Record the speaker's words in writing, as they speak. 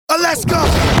Let's go.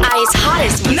 I's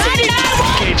hottest music. 99.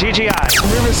 KGGI.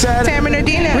 Riverside. San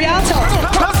Bernardino. Rialto.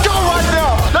 Let's go right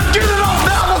now. Let's get it off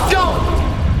now. Let's go.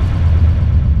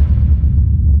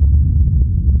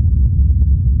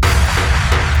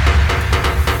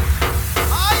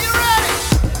 Are you ready?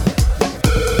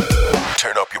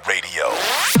 Turn up your radio.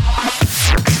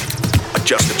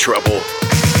 Adjust the treble.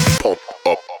 Pump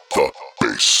up the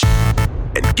bass.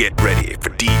 And get ready for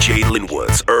DJ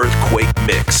Linwood's Earthquake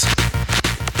Mix.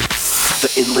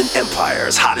 The Inland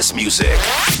Empire's hottest music.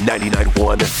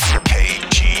 99.1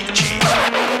 KGGI.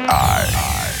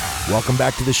 Welcome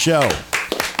back to the show.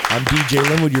 I'm DJ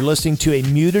Linwood. You're listening to a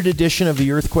muted edition of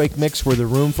the Earthquake Mix where the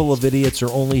room full of idiots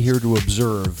are only here to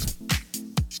observe.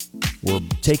 We're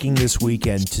taking this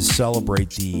weekend to celebrate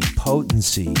the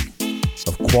potency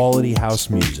of quality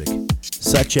house music,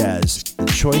 such as the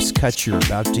choice cuts you're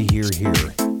about to hear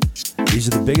here. These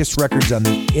are the biggest records on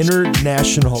the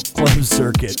international club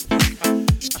circuit.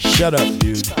 Shut up,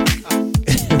 dude.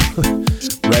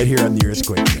 Right here on the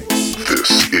Earthquake Mix. This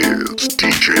is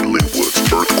DJ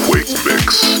Linwood's Earthquake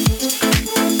Mix.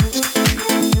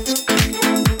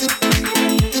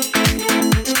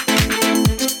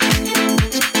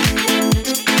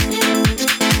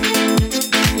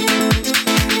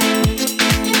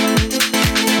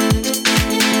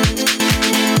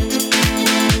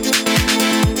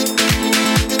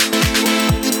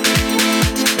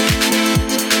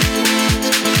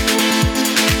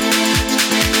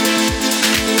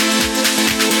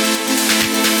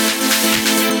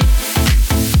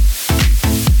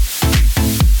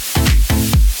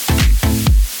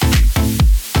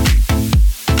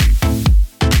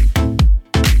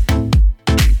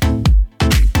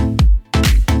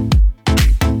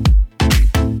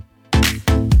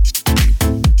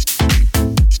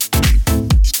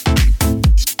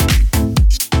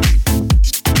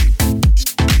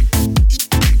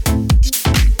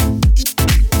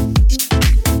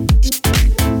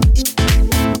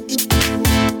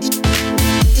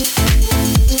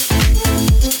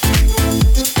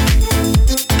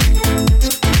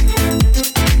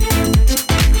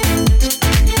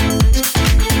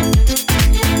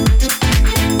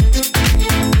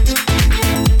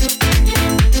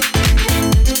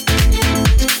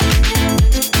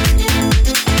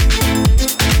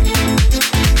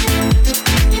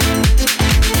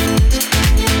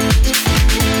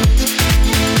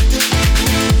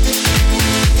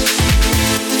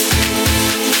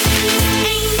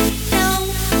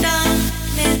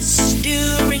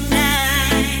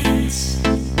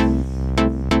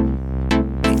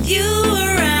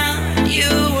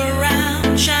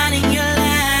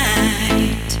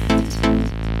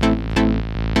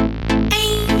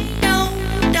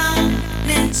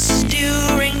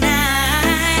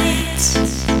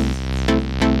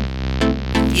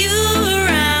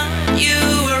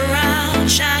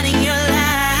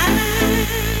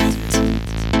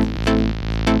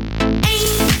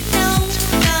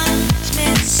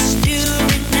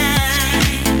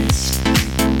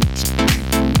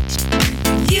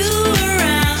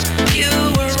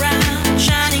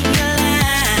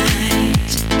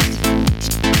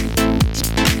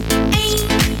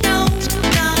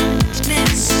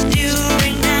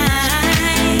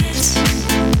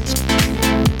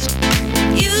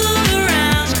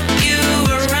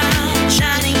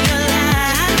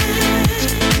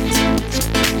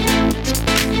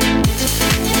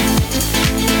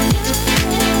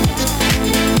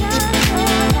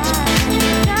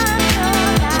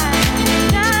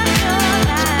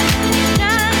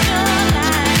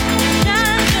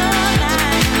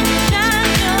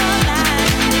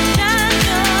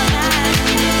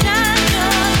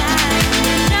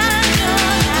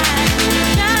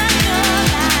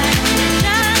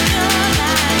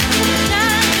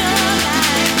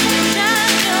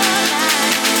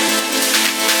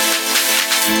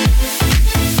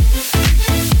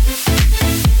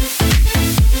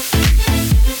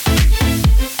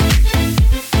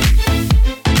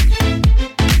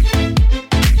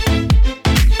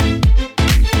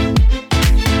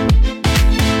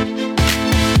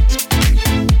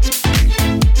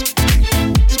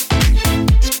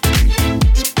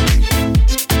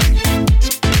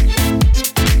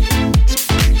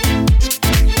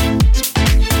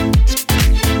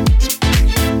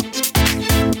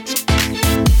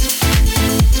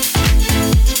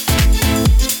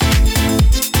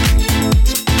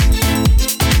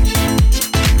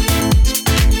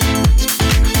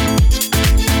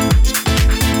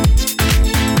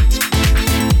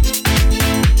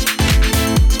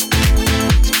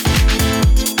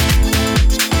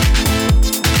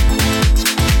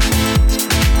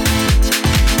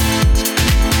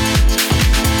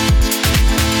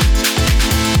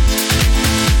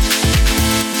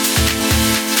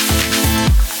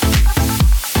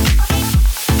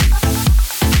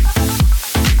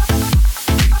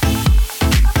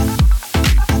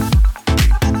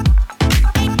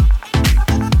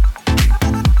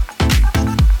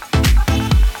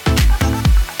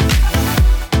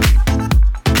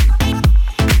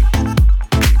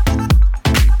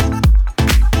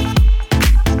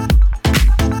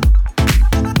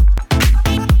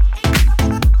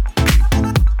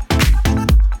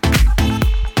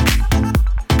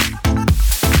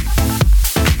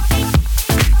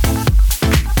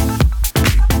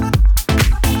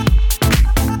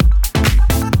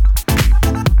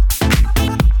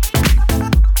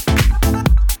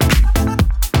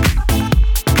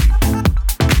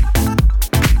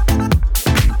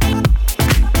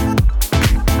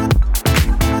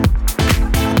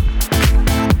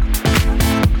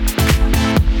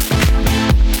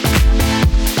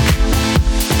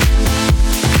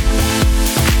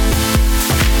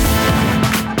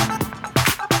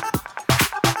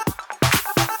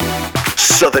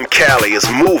 Valley is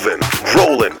moving,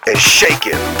 rolling, and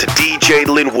shaking to DJ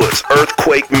Linwood's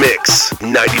Earthquake Mix,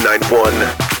 99.1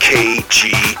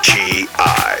 KGGI.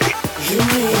 You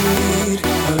need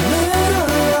a little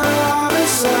love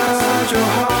inside your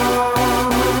heart.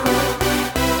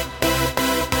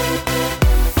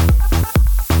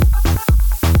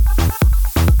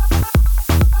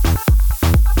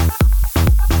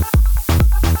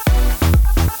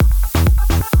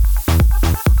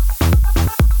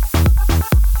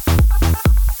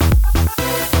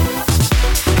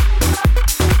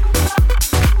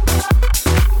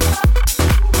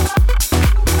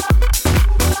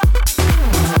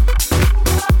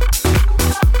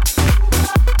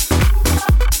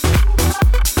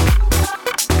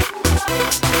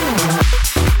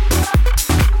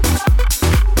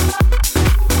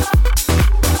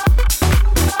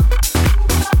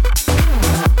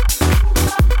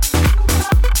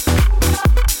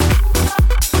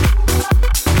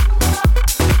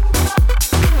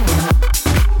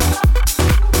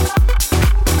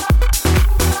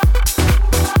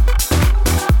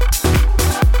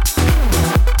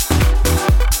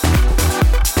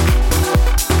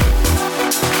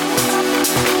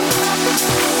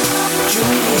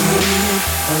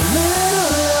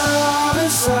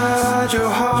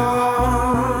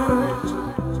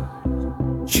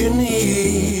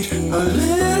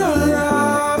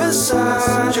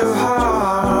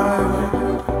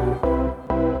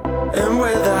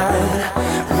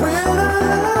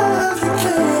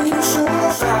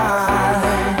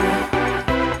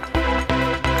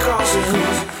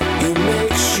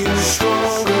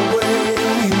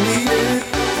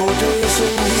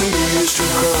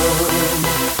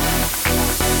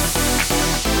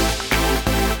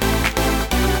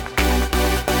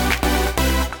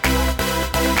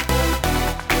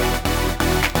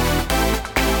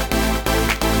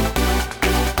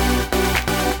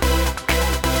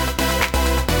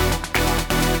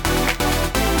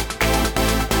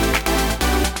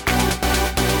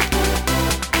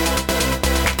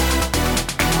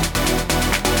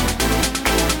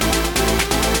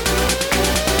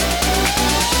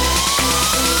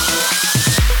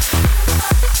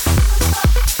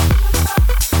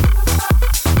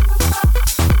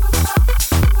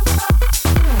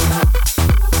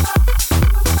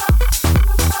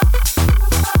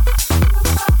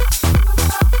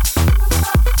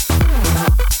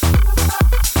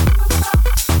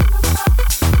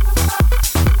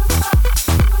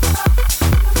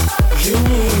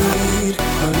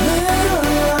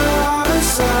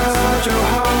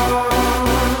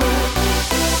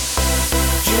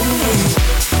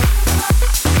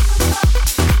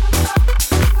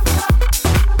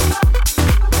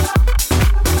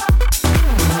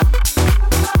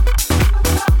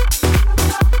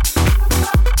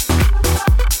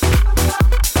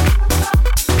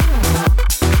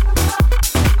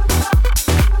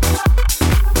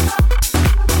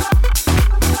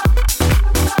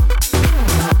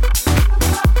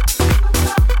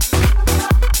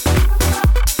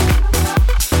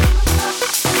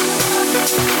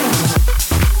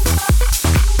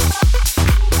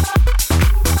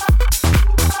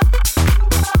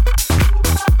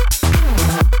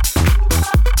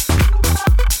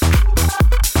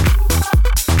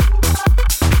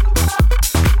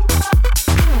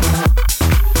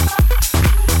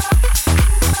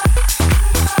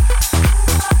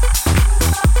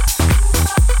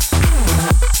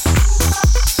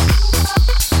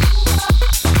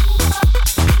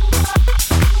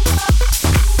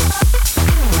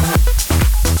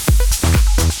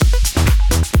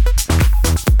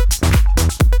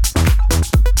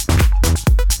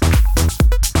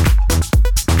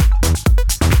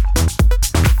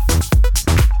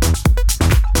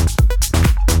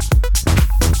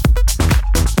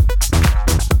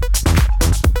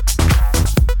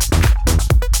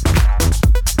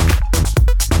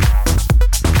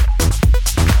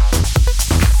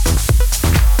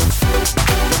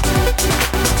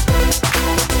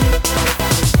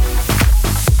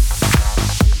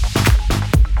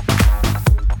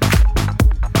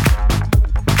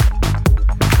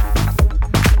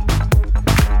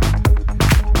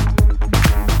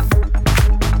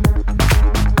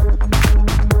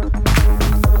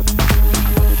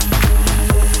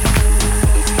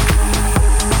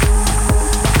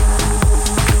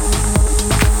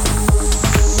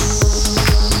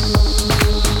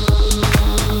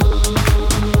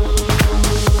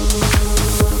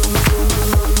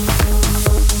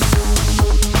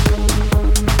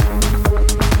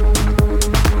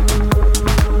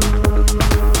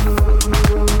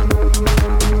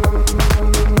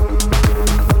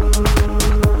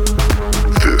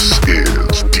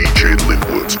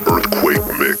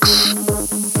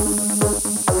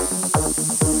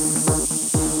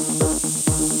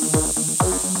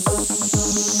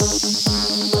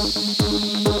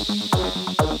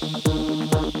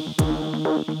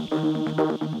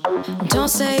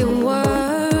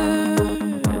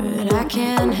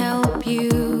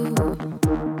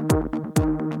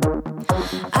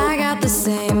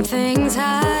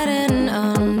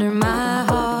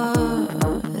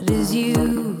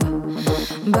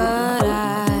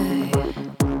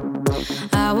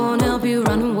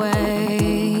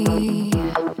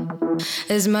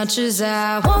 as much as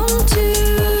I want to.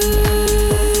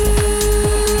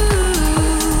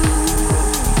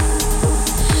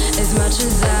 As much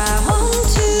as I want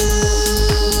to.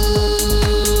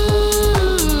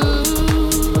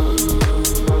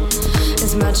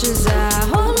 As much as I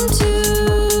want to.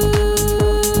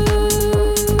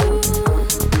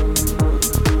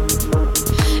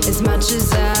 As much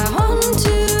as I want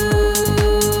to.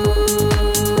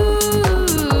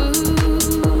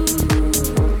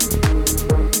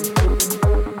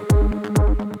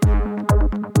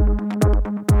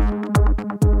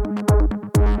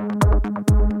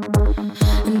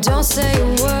 Don't say a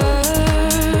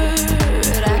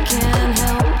word, I can't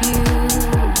help you.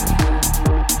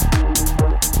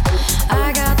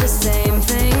 I got the same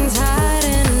things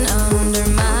hiding under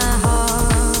my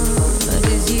heart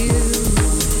as you.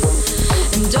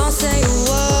 And don't say a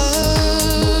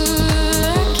word,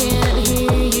 I can't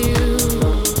hear you.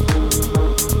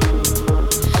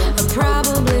 I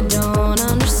probably don't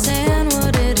understand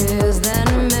what it is that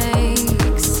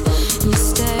makes you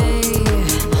stay,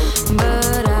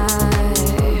 but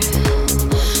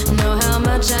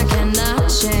I cannot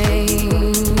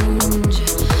change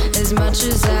as much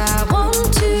as I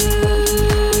want to.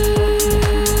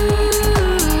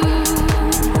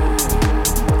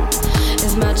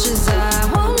 As much as I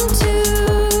want to.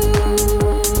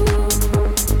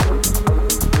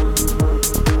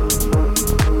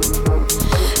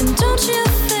 And don't you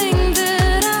think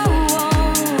that I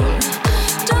won't?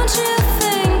 Don't you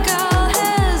think I'll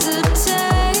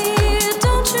hesitate?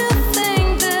 Don't you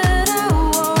think that I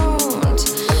won't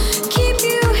keep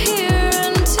you here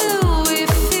until we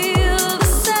feel the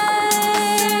same?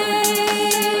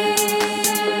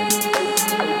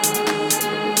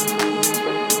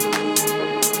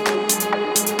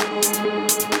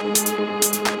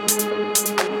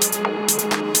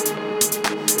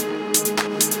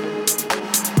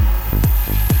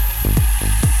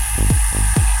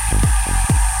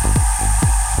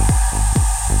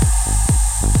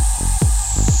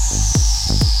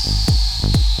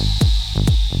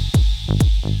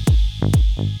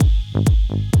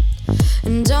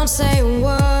 And don't say a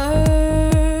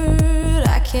word,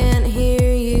 I can't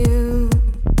hear you.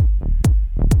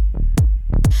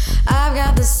 I've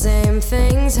got the same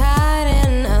things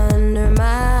hiding under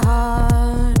my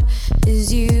heart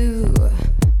as you.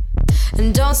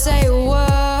 And don't say a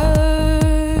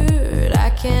word, I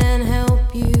can't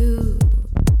help you.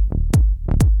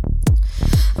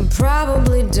 I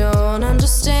probably don't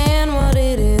understand what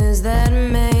it is that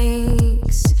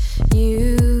makes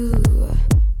you.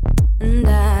 And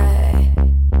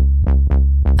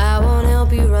I won't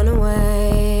help you run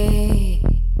away.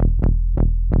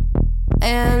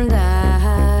 And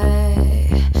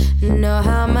I know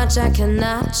how much I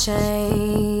cannot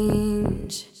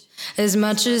change as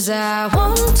much as I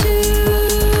want to.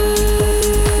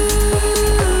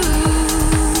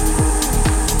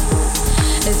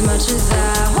 As much as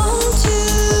I want to.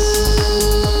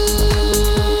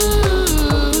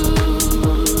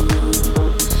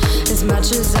 As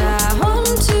much as I want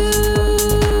to.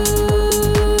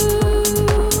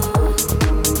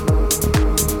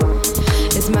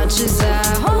 As much as I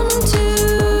want to.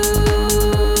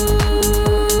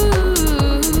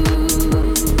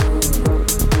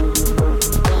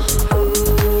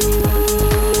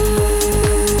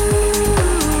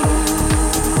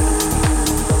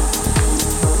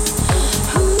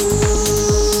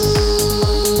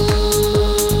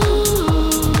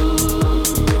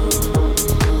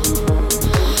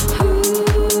 Ooh.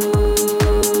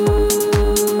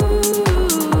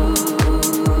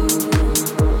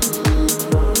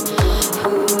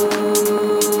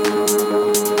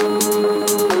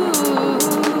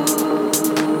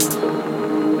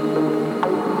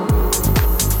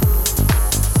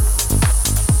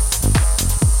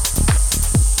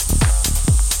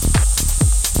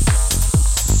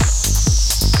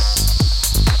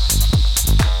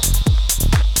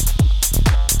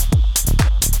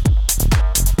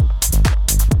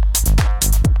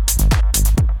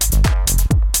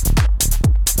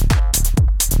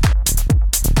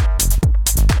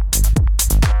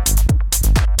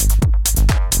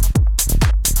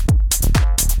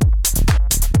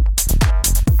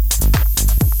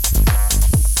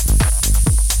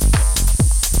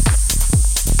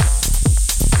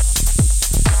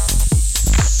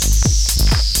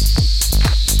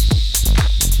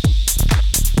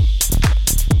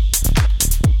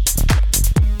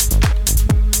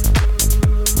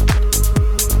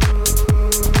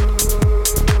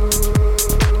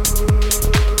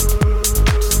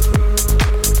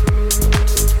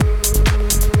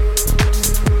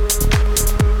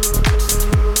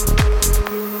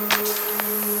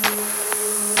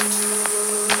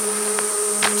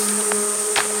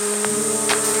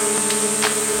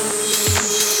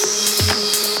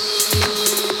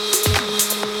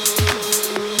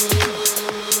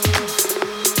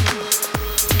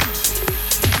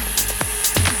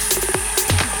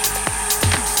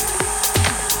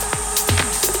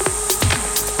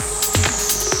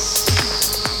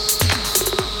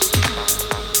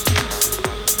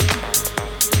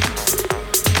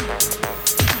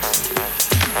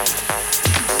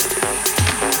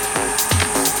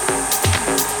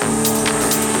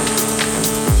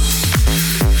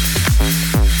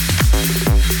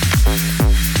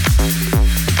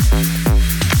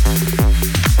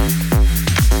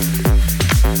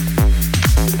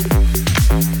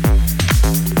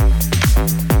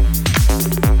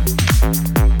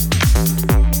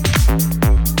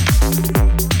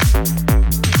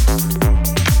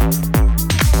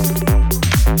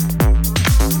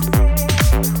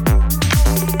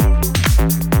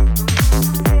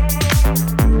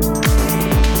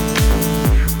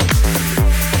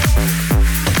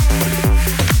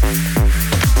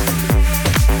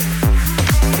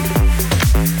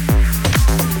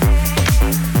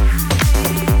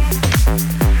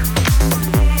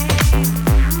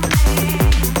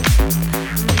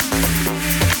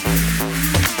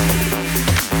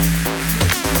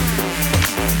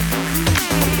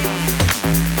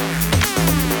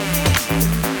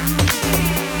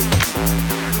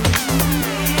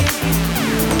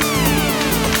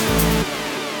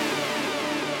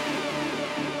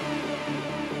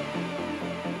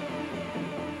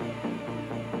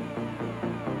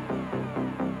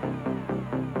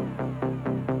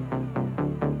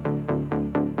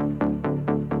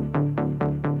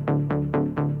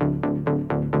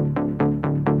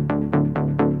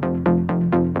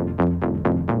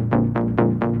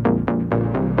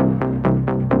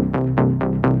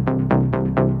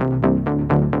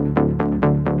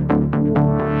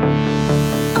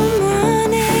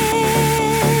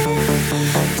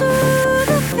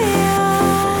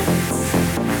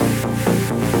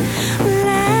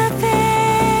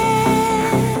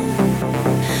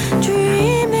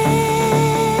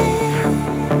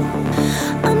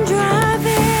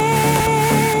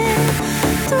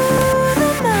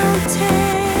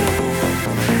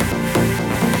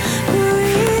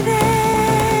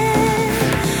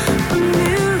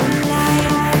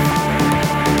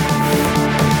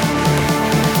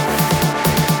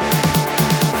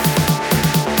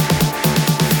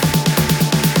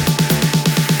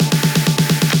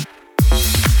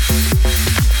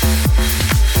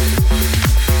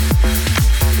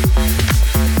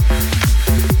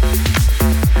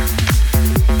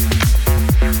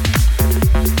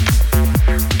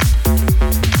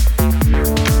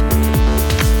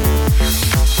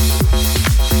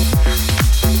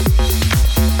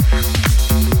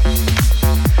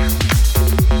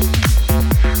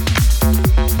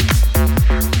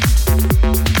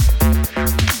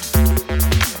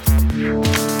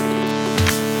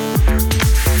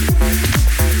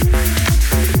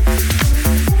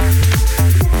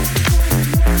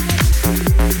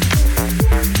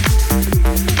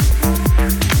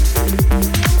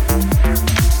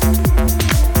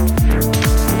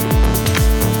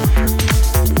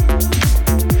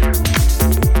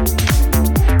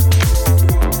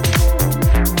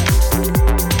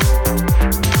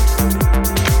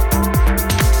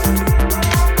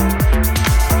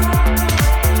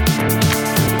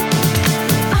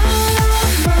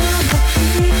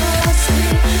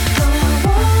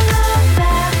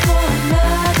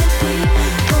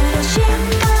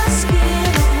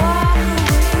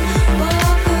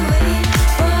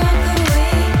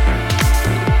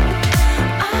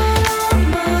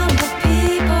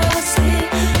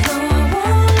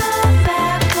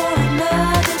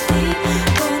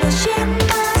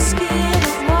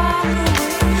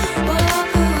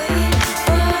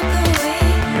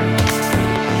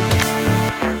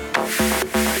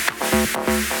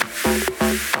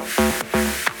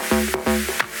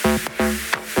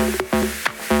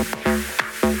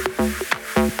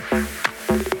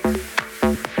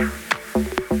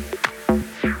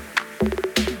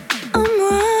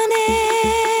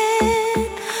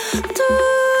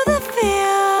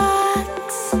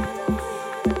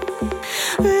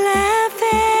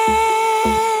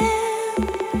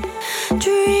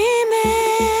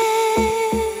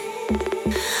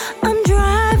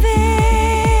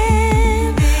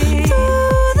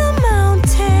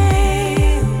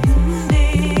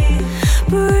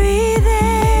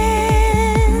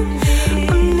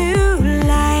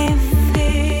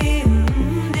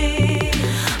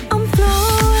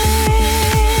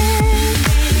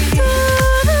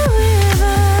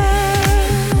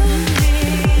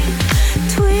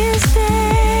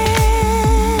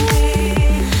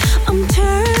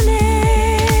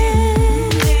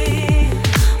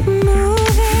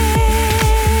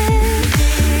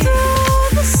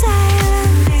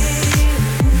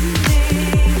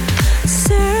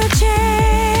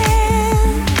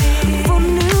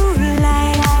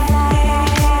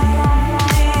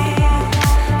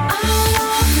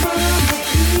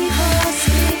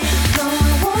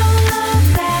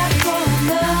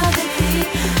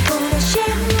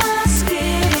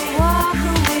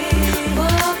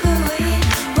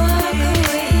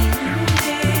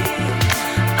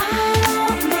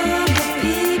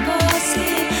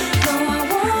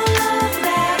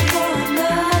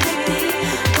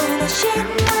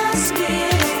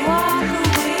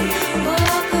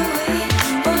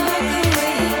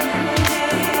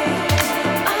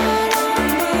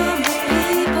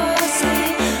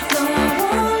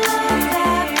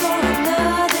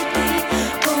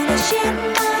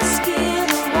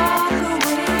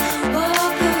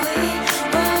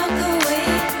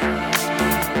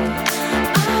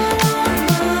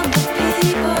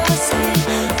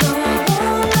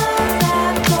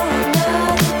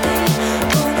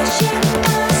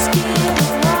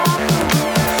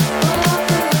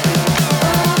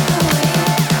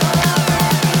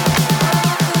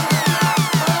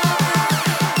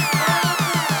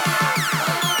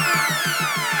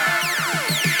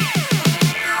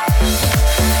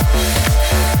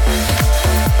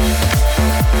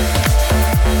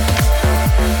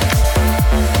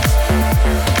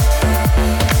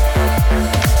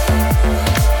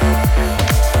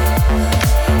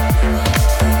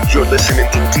 You're listening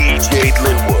to DJ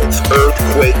Linwood's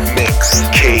Earthquake Mix.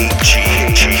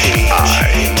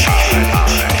 KGI.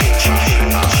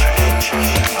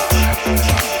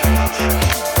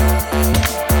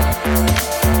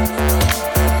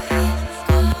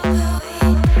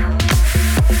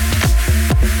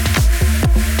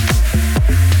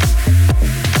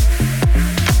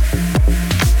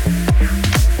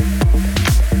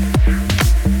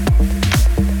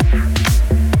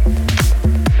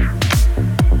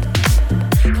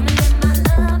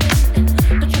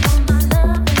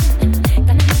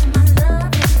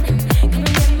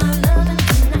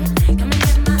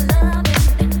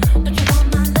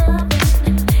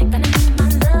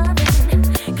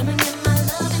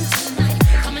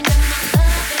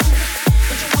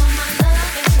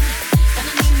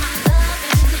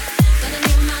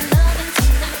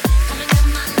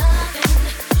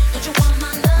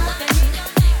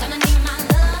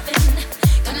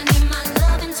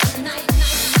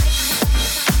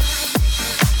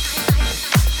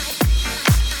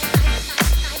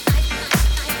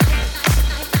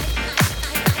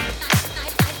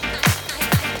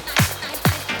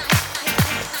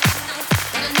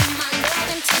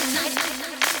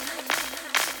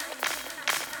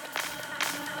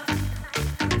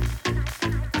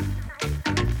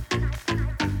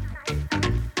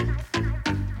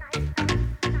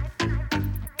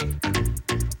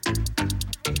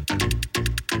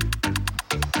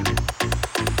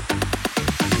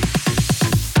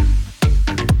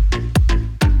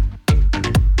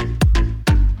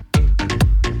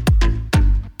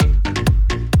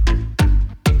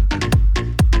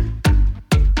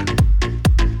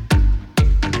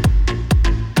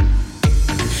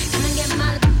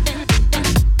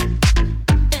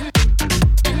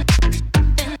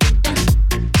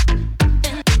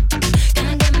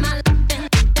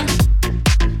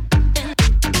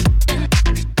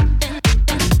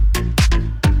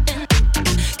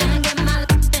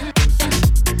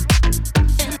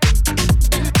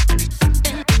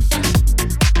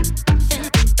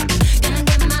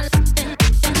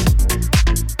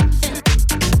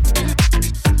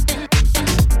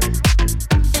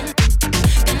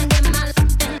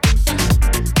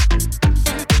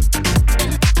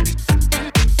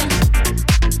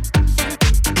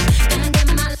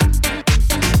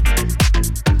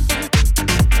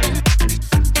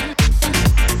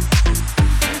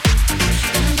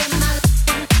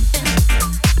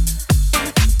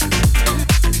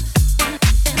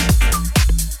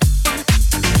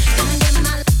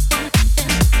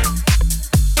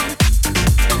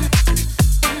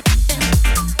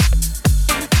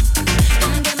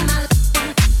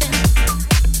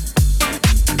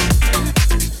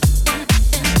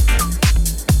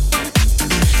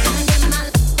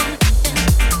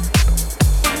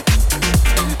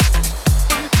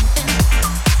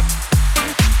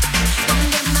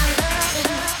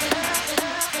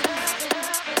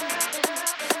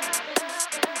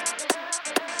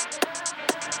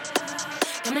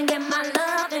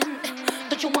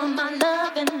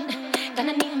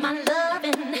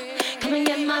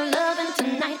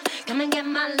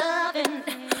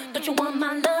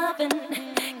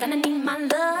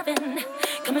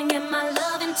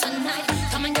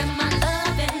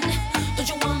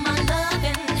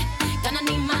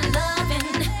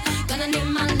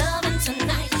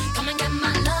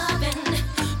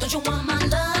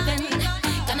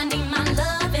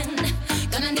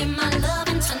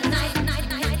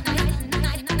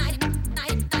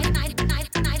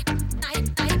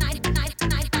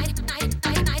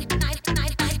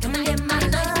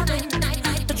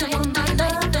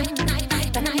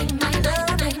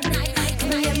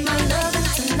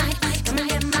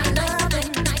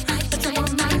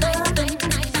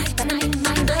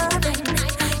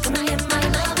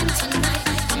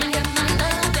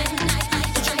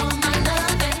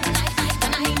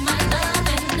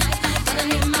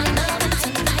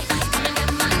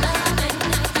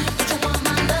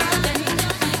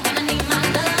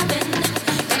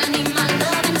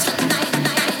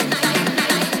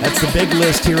 Big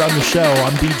list here on the show.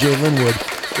 I'm DJ Linwood.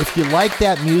 If you like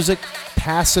that music,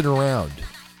 pass it around.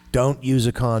 Don't use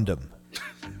a condom.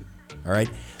 All right?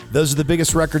 Those are the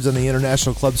biggest records on the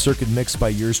international club circuit mixed by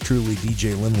yours truly,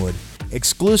 DJ Linwood,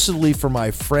 exclusively for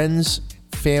my friends,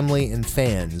 family, and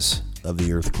fans of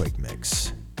the Earthquake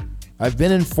Mix. I've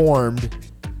been informed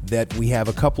that we have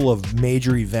a couple of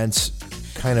major events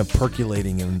kind of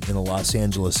percolating in the Los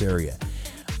Angeles area.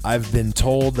 I've been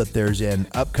told that there's an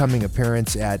upcoming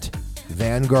appearance at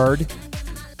Vanguard.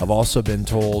 I've also been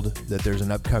told that there's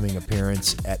an upcoming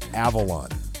appearance at Avalon.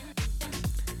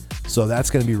 So that's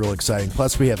going to be real exciting.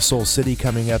 Plus, we have Soul City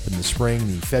coming up in the spring.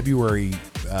 The February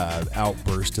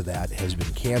outburst of that has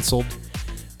been canceled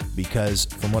because,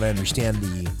 from what I understand,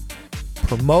 the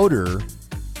promoter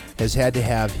has had to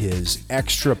have his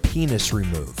extra penis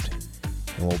removed.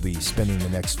 And we'll be spending the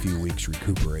next few weeks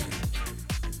recuperating.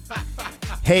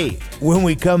 Hey, when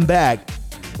we come back,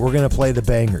 we're going to play the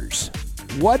bangers.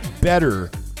 What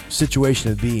better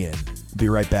situation to be in? We'll be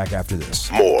right back after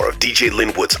this. More of DJ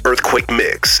Linwood's Earthquake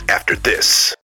Mix after this.